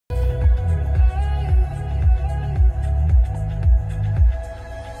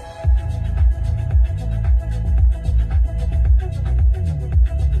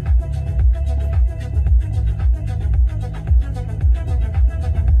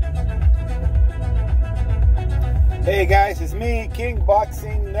Hey guys, it's me, King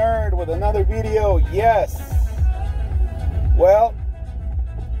Boxing Nerd, with another video. Yes. Well,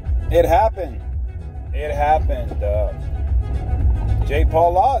 it happened. It happened. Jake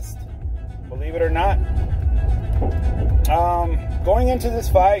Paul lost. Believe it or not. Going into this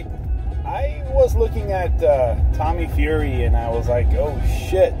fight, I was looking at Tommy Fury, and I was like, oh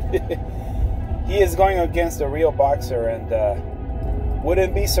shit. He is going against a real boxer, and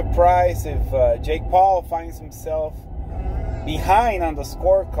wouldn't be surprised if Jake Paul finds himself behind on the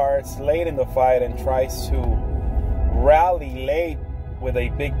scorecards late in the fight and tries to rally late with a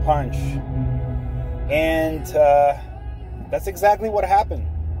big punch. And that's exactly what happened.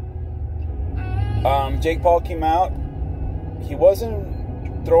 Jake Paul came out. He wasn't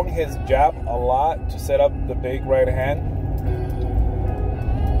throwing his jab a lot to set up the big right hand.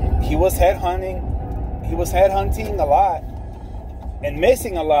 He was headhunting. He was headhunting a lot and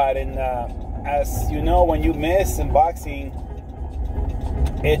missing a lot. And as you know, when you miss in boxing,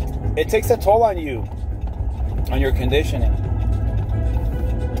 it takes a toll on you, on your conditioning.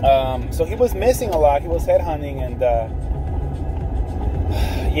 So he was missing a lot. He was headhunting, and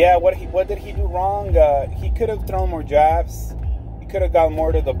yeah, what did he do wrong? He could have thrown more jabs. He could have gone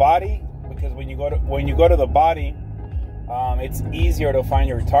more to the body, because when you go to the body, it's easier to find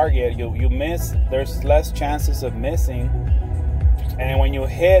your target. You miss, there's less chances of missing. And when you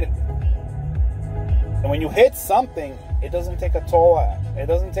hit something, it doesn't take a toll. It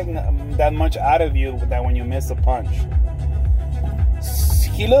doesn't take that much out of you that when you miss a punch.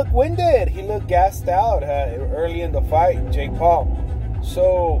 He looked winded. He looked gassed out early in the fight, Jake Paul.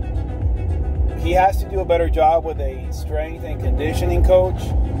 So he has to do a better job with a strength and conditioning coach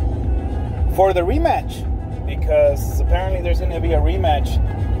for the rematch, because apparently there's going to be a rematch,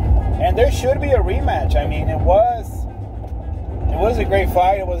 and there should be a rematch. I mean, it was a great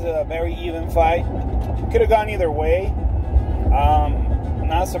fight. It was a very even fight. Could have gone either way.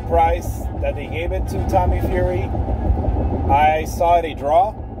 Not surprised that they gave it to Tommy Fury. I saw it a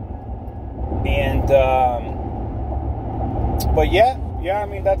draw, and but yeah. I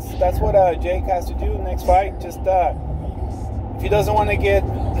mean, that's what Jake has to do next fight. Just if he doesn't want to get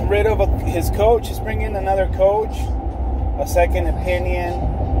rid of his coach, just bring in another coach, a second opinion,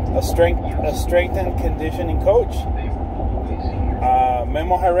 a strength and conditioning coach.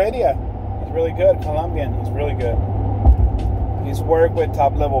 Memo Heredia, he's really good. Colombian, he's really good. He's worked with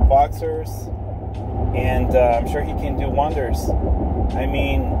top-level boxers, and I'm sure he can do wonders. I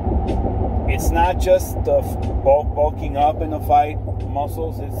mean, it's not just the bulking up in the fight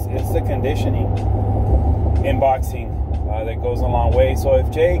muscles, it's the conditioning in boxing that goes a long way. So if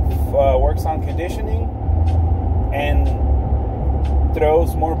Jake works on conditioning and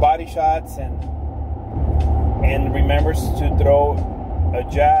throws more body shots and remembers to throw a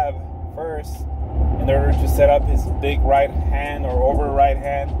jab first in order to set up his big right hand or over right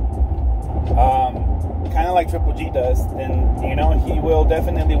hand, kind of like Triple G does, then he will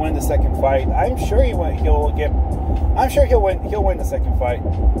definitely win the second fight. I'm sure he'll win the second fight.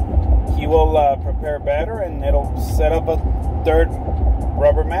 He will prepare better, and it'll set up a third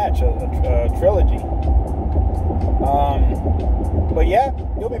rubber match, a trilogy. But yeah,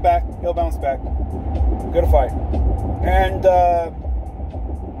 he'll be back. He'll bounce back. Good fight. And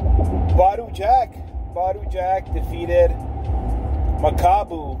Badu Jack defeated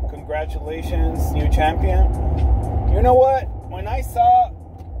Makabu. Congratulations, new champion. You know what? When I saw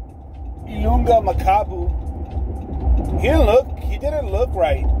Ilunga Makabu, he didn't look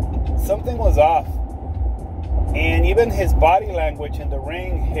right. Something was off. And even his body language in the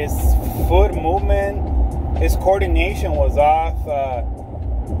ring, his foot movement, his coordination was off.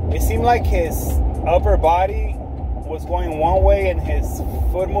 It seemed like his upper body was going one way and his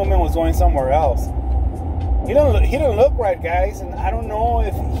foot movement was going somewhere else. He didn't look right, guys, and I don't know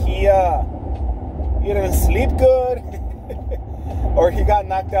if he didn't sleep good or he got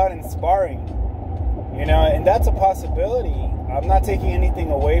knocked out in sparring. And that's a possibility. I'm not taking anything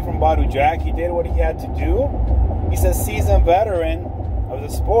away from Badu Jack. He did what he had to do. He's a seasoned veteran of the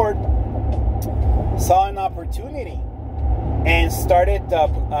sport. Saw an opportunity and started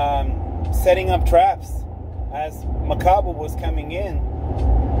setting up traps as Makabu was coming in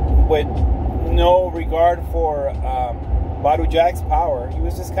with no regard for Badu Jack's power. He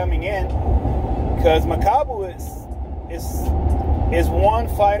was just coming in because Makabu is one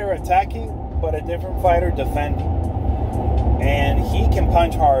fighter attacking, but a different fighter defending. And he can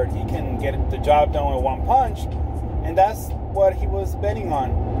punch hard. He can get the job done with one punch, and that's what he was betting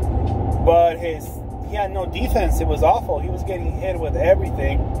on. But he had no defense. It was awful. He was getting hit with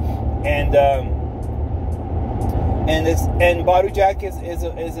everything, and And Badu Jack is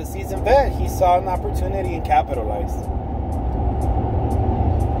a seasoned vet. He saw an opportunity and capitalized.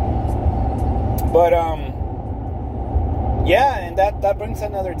 But yeah, and that brings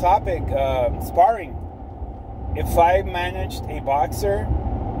another topic, sparring. If I managed a boxer,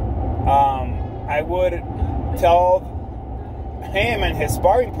 I would tell him and his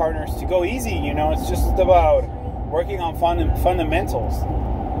sparring partners to go easy. You know, it's just about working on fundamentals,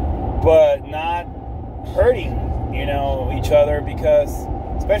 but not hurting, you know, each other, because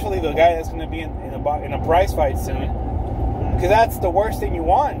especially the guy that's going to be in a prize fight soon, because that's the worst thing you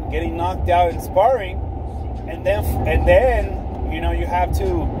want, getting knocked out in sparring, and then you know, you have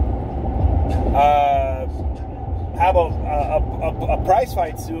to have a prize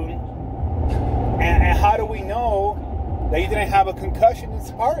fight soon, and how do we know that you didn't have a concussion in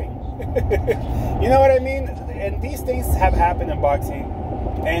sparring? You know what I mean? And these things have happened in boxing,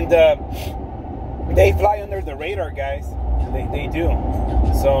 and they fly under the radar, guys. They do.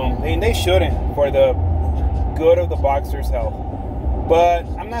 So they shouldn't, for the good of the boxer's health. But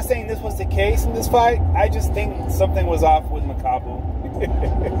I'm not saying this was the case in this fight. I just think something was off with Makabu.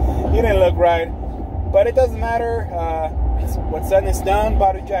 He didn't look right. But it doesn't matter. What's done is done.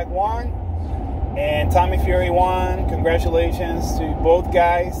 Badu Jack won, and Tommy Fury won. Congratulations to both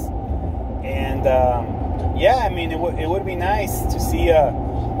guys. And yeah, I mean, it would be nice to see a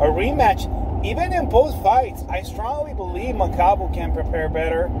rematch. Even in both fights, I strongly believe Makabu can prepare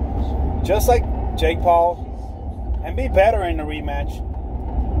better, just like Jake Paul, and be better in the rematch.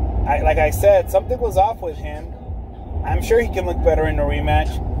 Like I said, something was off with him. I'm sure he can look better in the rematch.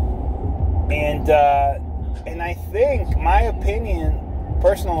 And I think, my opinion,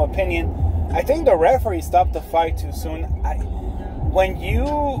 personal opinion, I think the referee stopped the fight too soon. When you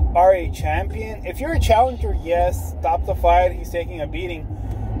are a champion, if you're a challenger, yes, stop the fight. He's taking a beating.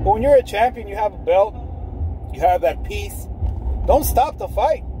 But when you're a champion, you have a belt, you have that piece. Don't stop the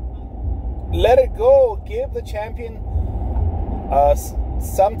fight. Let it go. Give the champion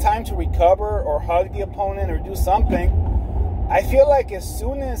some time to recover, or hug the opponent, or do something. I feel like as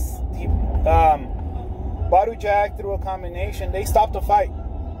soon as Badu Jack threw a combination, they stopped the fight.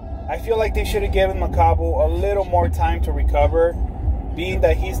 I feel like they should have given Makabu a little more time to recover, being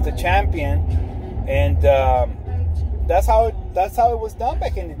that he's the champion, and that's how it was done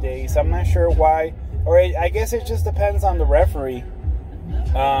back in the days. I'm not sure why, or I guess it just depends on the referee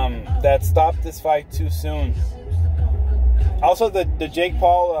that stopped this fight too soon. Also, the Jake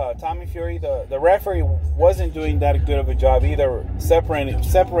Paul, Tommy Fury, the referee wasn't doing that good of a job either,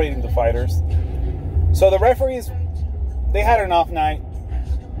 separating the fighters. So the referees, they had an off night.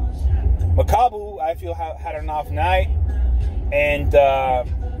 Makabu, I feel, had an off night, and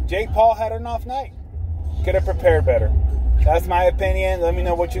Jake Paul had an off night. Could have prepared better. That's my opinion. Let me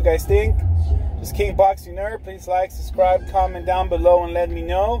know what you guys think. Just King Boxing Nerd. Please like, subscribe, comment down below, and let me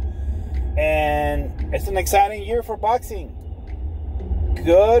know. And it's an exciting year for boxing.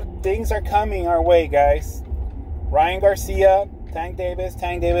 Good things are coming our way, guys. Ryan Garcia, Tank Davis,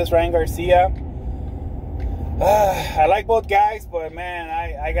 Ryan Garcia. I like both guys, but man,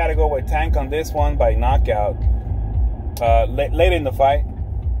 I gotta go with Tank on this one by knockout. Late in the fight,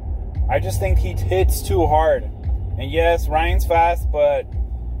 I just think he hits too hard. And yes, Ryan's fast, but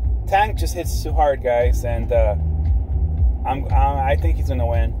Tank just hits too hard, guys. And I think he's gonna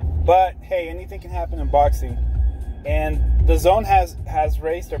win. But hey, anything can happen in boxing. And the Zone has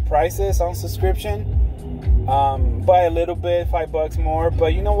raised their prices on subscription by a little bit, $5 more.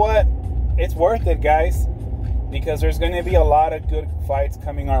 But you know what? It's worth it, guys, because there's going to be a lot of good fights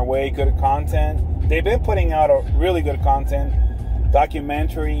coming our way, good content. They've been putting out a really good content,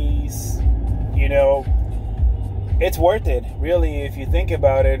 documentaries, you know. It's worth it, really, if you think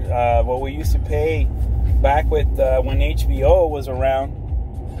about it. What we used to pay back with when HBO was around,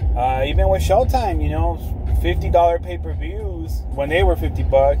 even with Showtime, you know, $50 pay-per-views when they were $50,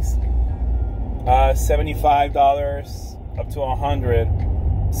 $75 up to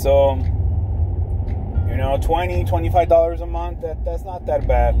 $100. So, you know, $20, $25 a month. That's not that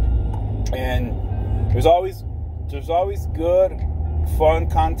bad. And there's always good, fun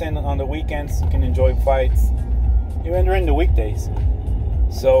content on the weekends. You can enjoy fights, even during the weekdays.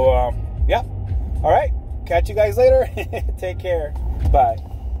 So, yeah. All right. Catch you guys later. Take care. Bye.